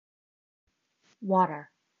Water,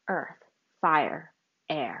 earth, fire,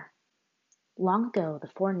 air. Long ago the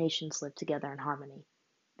four nations lived together in harmony.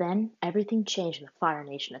 Then everything changed when the Fire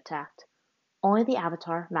Nation attacked. Only the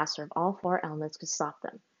Avatar, master of all four elements, could stop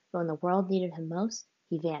them, but when the world needed him most,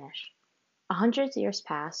 he vanished. 100 years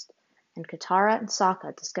passed, and Katara and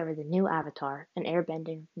Sokka discovered the new Avatar, an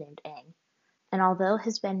airbender named Aang. And although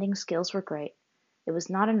his bending skills were great, it was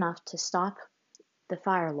not enough to stop the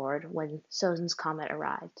Fire Lord when Sozin's comet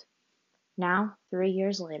arrived. Now, 3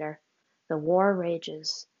 years later, the war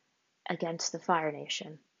rages against the Fire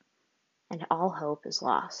Nation, and all hope is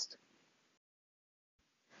lost.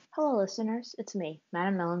 Hello, listeners. It's me,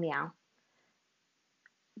 Madam Melon Meow.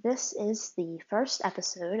 This is the first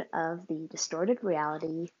episode of the Distorted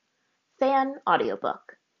Reality fan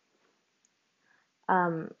audiobook.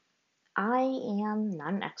 I am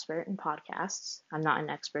not an expert in podcasts. I'm not an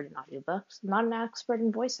expert in audiobooks. I'm not an expert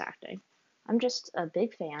in voice acting. I'm just a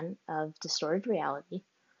big fan of Distorted Reality,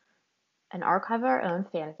 an archive of our own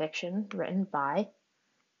fan fiction written by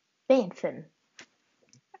Banfin.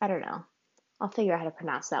 I don't know. I'll figure out how to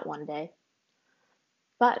pronounce that one day.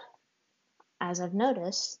 But as I've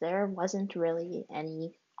noticed, there wasn't really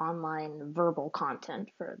any online verbal content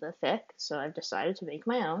for the fic, so I've decided to make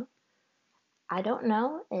my own. I don't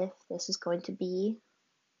know if this is going to be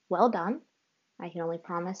well done. I can only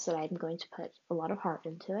promise that I'm going to put a lot of heart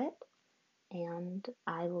into it, and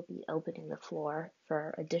I will be opening the floor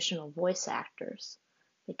for additional voice actors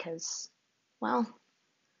because, well,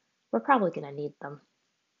 we're probably going to need them.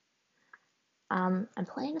 I'm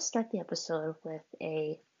planning to start the episode with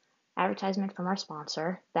a advertisement from our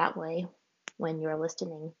sponsor. That way, when you're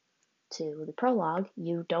listening to the prologue,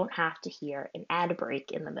 you don't have to hear an ad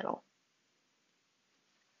break in the middle.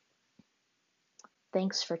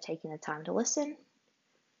 Thanks for taking the time to listen.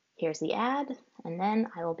 Here's the ad, and then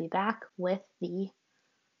I will be back with the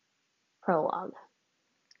prologue.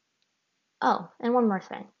 Oh, and one more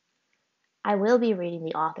thing. I will be reading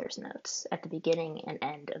the author's notes at the beginning and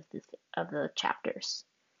end of the chapters.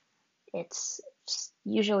 It's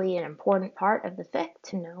usually an important part of the fic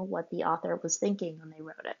to know what the author was thinking when they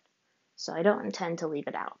wrote it, so I don't intend to leave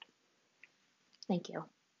it out. Thank you.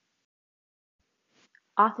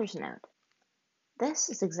 Author's note. This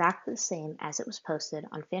is exactly the same as it was posted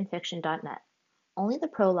on fanfiction.net. Only the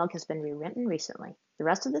prologue has been rewritten recently. The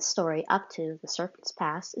rest of this story, up to The Serpent's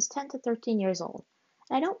Past, is 10 to 13 years old,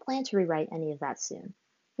 and I don't plan to rewrite any of that soon.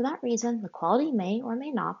 For that reason, the quality may or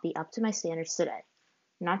may not be up to my standards today.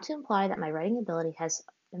 Not to imply that my writing ability has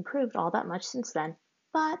improved all that much since then,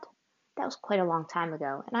 but that was quite a long time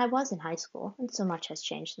ago, and I was in high school, and so much has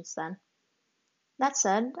changed since then. That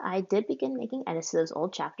said, I did begin making edits to those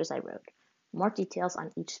old chapters I wrote. More details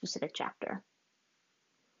on each specific chapter.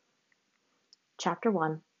 Chapter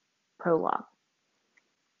 1, Prologue.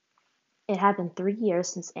 It had been 3 years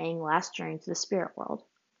since Aang last journeyed to the spirit world.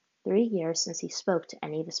 3 years since he spoke to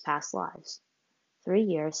any of his past lives. 3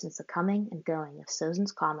 years since the coming and going of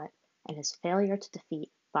Sozin's comet and his failure to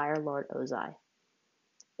defeat Fire Lord Ozai.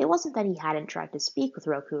 It wasn't that he hadn't tried to speak with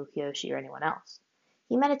Roku, Kyoshi, or anyone else.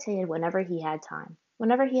 He meditated whenever he had time,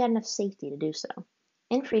 whenever he had enough safety to do so.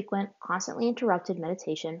 Infrequent, constantly interrupted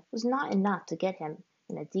meditation was not enough to get him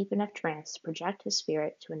in a deep enough trance to project his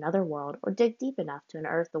spirit to another world or dig deep enough to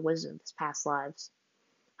unearth the wisdom of his past lives.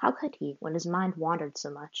 How could he, when his mind wandered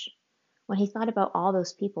so much? When he thought about all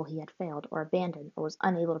those people he had failed or abandoned or was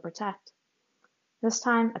unable to protect? This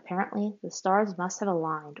time, apparently, the stars must have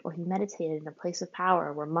aligned, or he meditated in a place of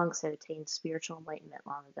power where monks had attained spiritual enlightenment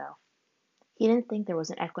long ago. He didn't think there was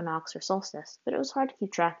an equinox or solstice, but it was hard to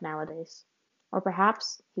keep track nowadays. Or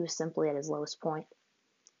perhaps he was simply at his lowest point.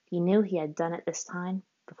 He knew he had done it this time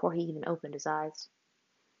before he even opened his eyes.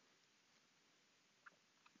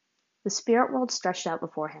 The spirit world stretched out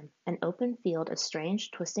before him, an open field of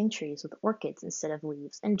strange, twisting trees with orchids instead of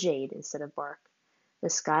leaves and jade instead of bark. The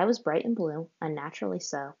sky was bright and blue, unnaturally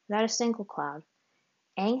so, without a single cloud.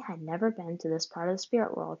 Aang had never been to this part of the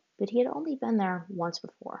spirit world, but he had only been there once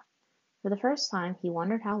before. For the first time, he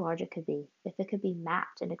wondered how large it could be, if it could be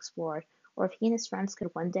mapped and explored, or if he and his friends could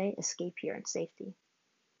one day escape here in safety.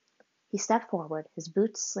 He stepped forward, his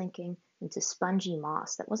boots slinking into spongy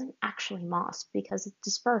moss that wasn't actually moss because it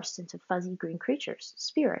dispersed into fuzzy green creatures,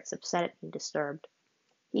 spirits upset at being disturbed.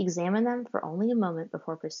 He examined them for only a moment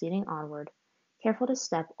before proceeding onward, careful to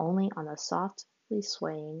step only on the softly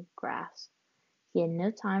swaying grass. He had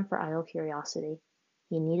no time for idle curiosity.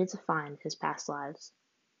 He needed to find his past lives.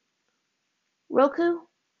 "Roku,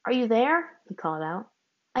 are you there?" he called out.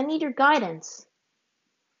 "I need your guidance."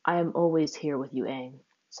 "I am always here with you, Aang,"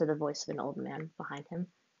 said the voice of an old man behind him.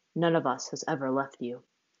 "None of us has ever left you."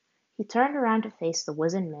 He turned around to face the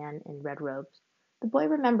wizened man in red robes. The boy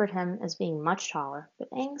remembered him as being much taller,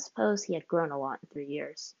 but Aang supposed he had grown a lot in 3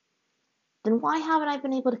 years. Then why haven't I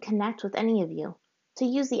been able to connect with any of you? To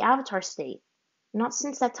use the Avatar state? Not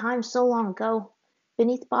since that time so long ago,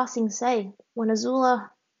 beneath Ba Sing Se, when Azula...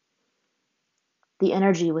 The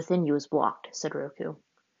energy within you is blocked, said Roku,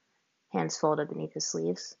 hands folded beneath his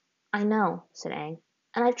sleeves. I know, said Aang,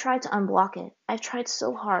 and I've tried to unblock it. I've tried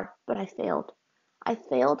so hard, but I failed. I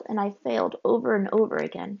failed and I failed over and over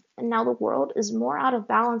again, and now the world is more out of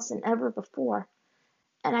balance than ever before,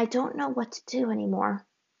 and I don't know what to do anymore.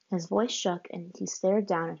 His voice shook and he stared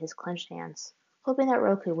down at his clenched hands, hoping that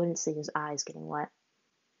Roku wouldn't see his eyes getting wet.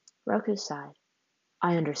 Roku sighed.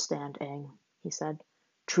 I understand, Aang, he said.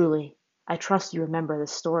 Truly, I trust you remember the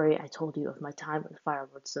story I told you of my time with Fire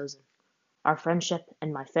Lord Sozin, our friendship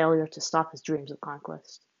and my failure to stop his dreams of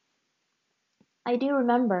conquest. I do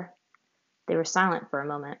remember. They were silent for a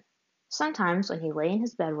moment. Sometimes, when he lay in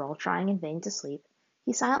his bedroll trying in vain to sleep,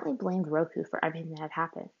 he silently blamed Roku for everything that had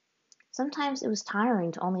happened. Sometimes it was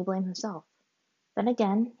tiring to only blame himself. Then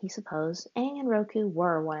again, he supposed, Aang and Roku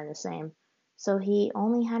were one and the same, so he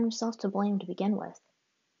only had himself to blame to begin with.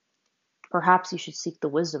 Perhaps you should seek the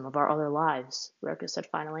wisdom of our other lives, Roku said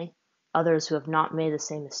finally. Others who have not made the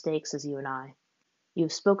same mistakes as you and I. You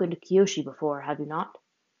have spoken to Kyoshi before, have you not?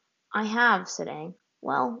 I have, said Aang.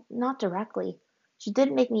 Well, not directly. She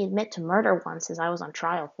did make me admit to murder once as I was on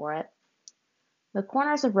trial for it. The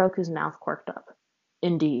corners of Roku's mouth quirked up.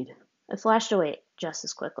 Indeed. It flashed away just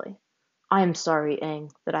as quickly. I am sorry,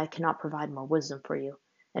 Aang, that I cannot provide more wisdom for you,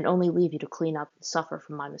 and only leave you to clean up and suffer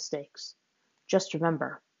from my mistakes. Just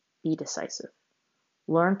remember, be decisive.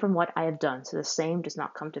 Learn from what I have done so the same does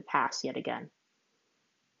not come to pass yet again.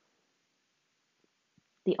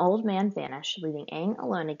 The old man vanished, leaving Aang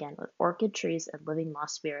alone again with orchid trees and living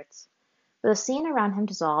moss spirits. But the scene around him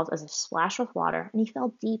dissolved as if splashed with water, and he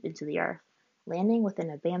fell deep into the earth, landing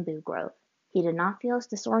within a bamboo grove. He did not feel as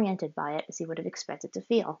disoriented by it as he would have expected to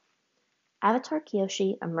feel. Avatar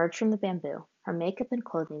Kyoshi emerged from the bamboo, her makeup and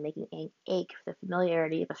clothing making Aang ache for the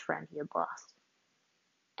familiarity of a friend he had lost.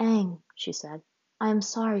 Aang, she said, I am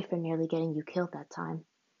sorry for nearly getting you killed that time.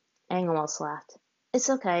 Aang almost laughed. It's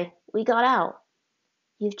okay. We got out.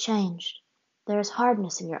 You've changed. There is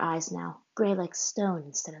hardness in your eyes now, gray like stone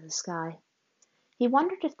instead of the sky. He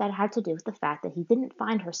wondered if that had to do with the fact that he didn't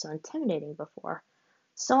find her so intimidating before,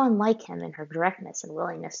 so unlike him in her directness and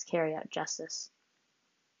willingness to carry out justice.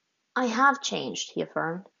 I have changed, he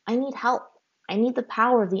affirmed. I need help. I need the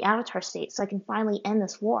power of the Avatar state so I can finally end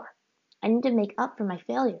this war. I need to make up for my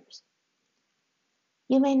failures.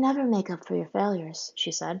 You may never make up for your failures,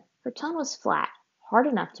 she said. Her tone was flat, hard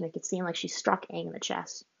enough to make it seem like she struck Aang in the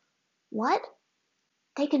chest. What?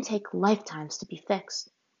 They can take lifetimes to be fixed.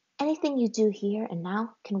 Anything you do here and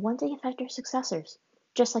now can one day affect your successors,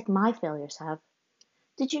 just like my failures have.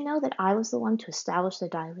 Did you know that I was the one to establish the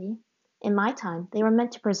Dai Li? In my time, they were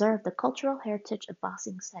meant to preserve the cultural heritage of Ba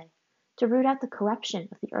Sing Se, to root out the corruption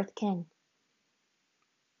of the Earth King.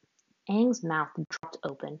 Aang's mouth dropped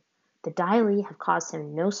open. The Dai Li have caused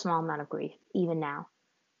him no small amount of grief, even now.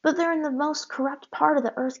 But they're in the most corrupt part of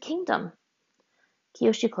the Earth Kingdom.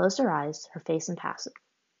 Kyoshi closed her eyes, her face impassive.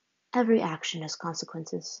 Every action has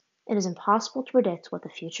consequences. It is impossible to predict what the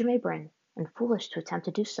future may bring, and foolish to attempt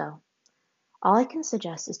to do so. All I can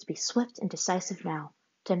suggest is to be swift and decisive now,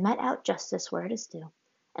 to mete out justice where it is due,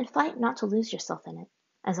 and fight not to lose yourself in it,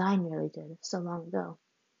 as I nearly did so long ago.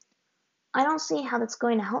 I don't see how that's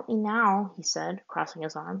going to help me now, he said, crossing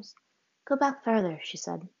his arms. Go back further, she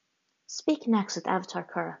said. Speak next with Avatar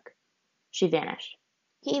Kuruk. She vanished.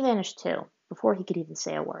 He vanished too, before he could even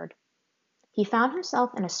say a word. He found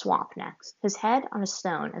himself in a swamp next, his head on a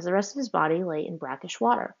stone as the rest of his body lay in brackish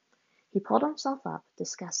water. He pulled himself up,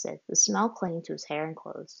 disgusted, the smell clinging to his hair and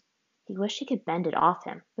clothes. He wished he could bend it off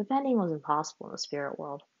him, but bending was impossible in the spirit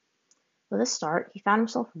world. With a start, he found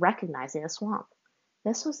himself recognizing the swamp.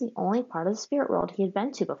 This was the only part of the spirit world he had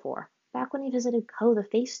been to before, back when he visited Ko the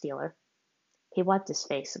Face Stealer. He wiped his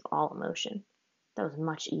face of all emotion. That was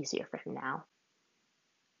much easier for him now.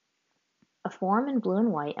 A form in blue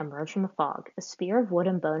and white emerged from the fog, a spear of wood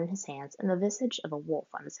and bone in his hands, and the visage of a wolf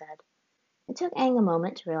on his head. It took Aang a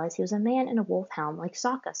moment to realize he was a man in a wolf helm like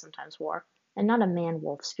Sokka sometimes wore, and not a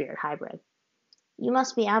man-wolf-spirit hybrid. You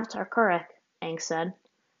must be Avatar Kuruk, Aang said.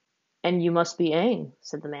 And you must be Aang,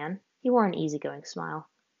 said the man. He wore an easygoing smile.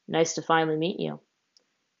 Nice to finally meet you.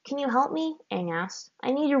 Can you help me? Aang asked.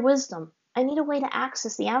 I need your wisdom. I need a way to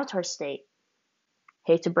access the Avatar state.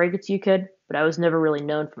 Hate to break it to you, kid, but I was never really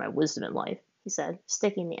known for my wisdom in life, he said,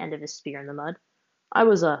 sticking the end of his spear in the mud. I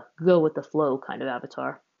was a go-with-the-flow kind of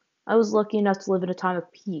Avatar. I was lucky enough to live in a time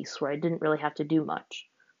of peace where I didn't really have to do much.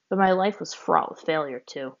 But my life was fraught with failure,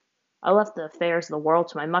 too. I left the affairs of the world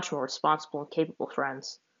to my much more responsible and capable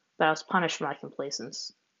friends, but I was punished for my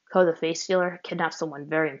complacence. Ko the face stealer kidnapped someone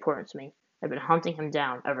very important to me. I've been hunting him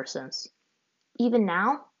down ever since. Even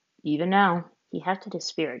now? Even now. He hefted his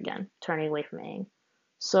spear again, turning away from Aang.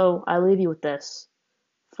 So, I leave you with this.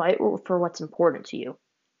 Fight for what's important to you.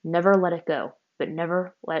 Never let it go, but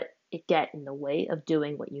never let it get in the way of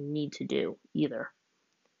doing what you need to do, either.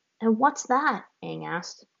 And what's that? Aang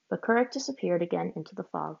asked, but Kuruk disappeared again into the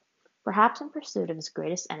fog, perhaps in pursuit of his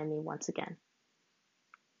greatest enemy once again.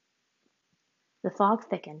 The fog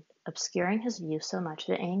thickened, obscuring his view so much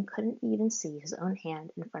that Aang couldn't even see his own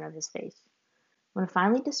hand in front of his face. When it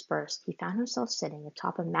finally dispersed, he found himself sitting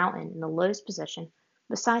atop a mountain in the lotus position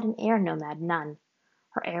beside an air nomad nun,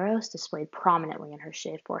 her arrows displayed prominently on her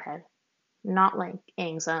shaved forehead, not like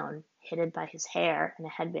Aang's own, hidden by his hair and a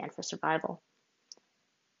headband for survival.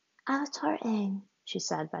 Avatar Aang, she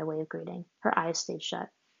said by way of greeting. Her eyes stayed shut.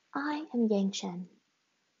 I am Yang Chen.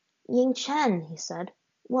 Yang Chen, he said.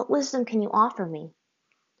 What wisdom can you offer me?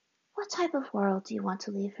 What type of world do you want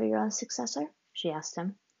to leave for your own successor? She asked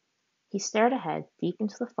him. He stared ahead, deep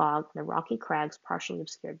into the fog and the rocky crags partially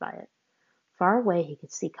obscured by it. Far away he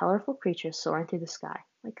could see colorful creatures soaring through the sky,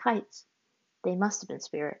 like kites. They must have been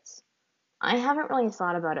spirits. I haven't really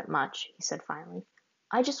thought about it much, he said finally.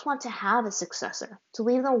 I just want to have a successor, to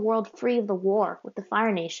leave the world free of the war with the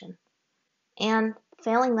Fire Nation. And,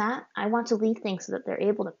 failing that, I want to leave things so that they're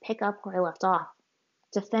able to pick up where I left off,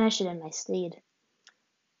 to finish it in my stead.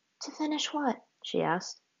 To finish what? She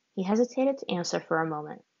asked. He hesitated to answer for a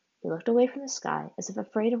moment. He looked away from the sky, as if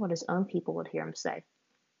afraid of what his own people would hear him say.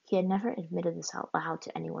 He had never admitted this out loud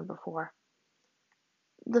to anyone before.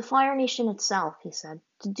 The Fire Nation itself, he said,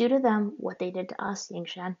 to do to them what they did to us, Yang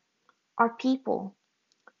Shen. Our people.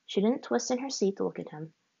 She didn't twist in her seat to look at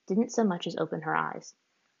him, didn't so much as open her eyes.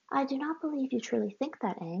 I do not believe you truly think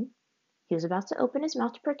that, Aang. He was about to open his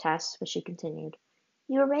mouth to protest, but she continued.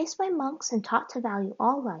 You were raised by monks and taught to value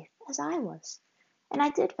all life, as I was. And I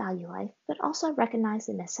did value life, but also recognized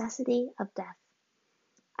the necessity of death.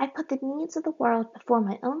 I put the needs of the world before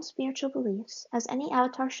my own spiritual beliefs, as any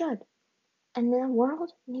avatar should. And the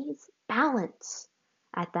world needs balance.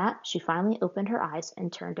 At that, she finally opened her eyes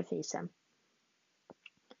and turned to face him.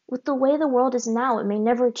 With the way the world is now, it may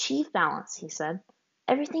never achieve balance, he said.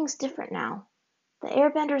 Everything's different now. The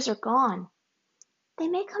airbenders are gone. They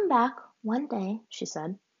may come back one day, she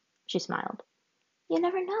said. She smiled. You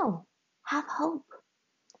never know. Have hope.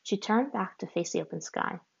 She turned back to face the open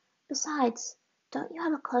sky. Besides, don't you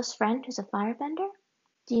have a close friend who's a firebender?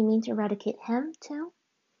 Do you mean to eradicate him, too?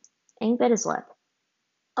 Aang bit his lip.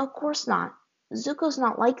 Of course not. Zuko's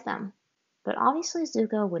not like them. But obviously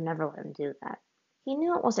Zuko would never let him do that. He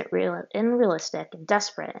knew it wasn't unrealistic and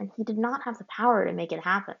desperate, and he did not have the power to make it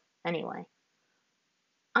happen, anyway.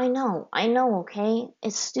 I know, okay?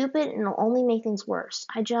 It's stupid and it'll only make things worse.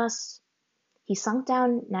 He sunk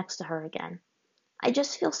down next to her again. I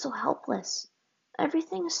just feel so helpless.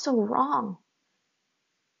 Everything is so wrong.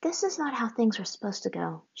 This is not how things were supposed to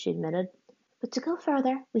go, she admitted. But to go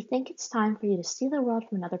further, we think it's time for you to see the world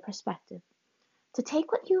from another perspective. To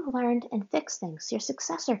take what you've learned and fix things so your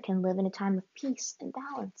successor can live in a time of peace and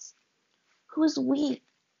balance. Who is we?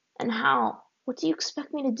 And how? What do you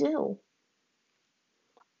expect me to do?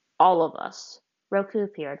 All of us. Roku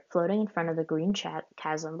appeared, floating in front of the green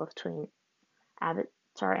chasm between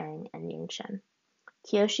Avatar Aang and Yang Shen.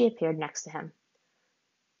 Kyoshi appeared next to him.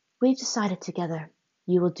 We've decided together.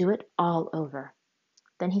 You will do it all over.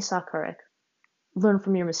 Then he saw Kuruk. Learn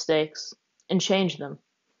from your mistakes, and change them.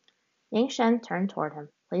 Yang Shen turned toward him,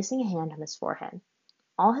 placing a hand on his forehead.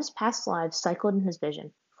 All his past lives cycled in his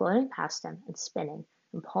vision, floating past him and spinning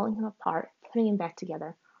and pulling him apart, putting him back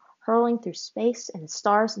together, hurling through space and the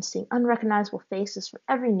stars and seeing unrecognizable faces from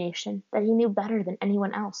every nation that he knew better than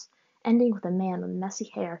anyone else, ending with a man with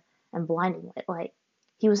messy hair and blinding white light.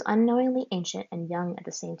 He was unknowingly ancient and young at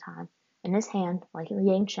the same time, and his hand, like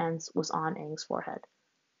Yang Shen's, was on Aang's forehead.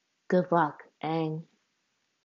 Good luck, Aang.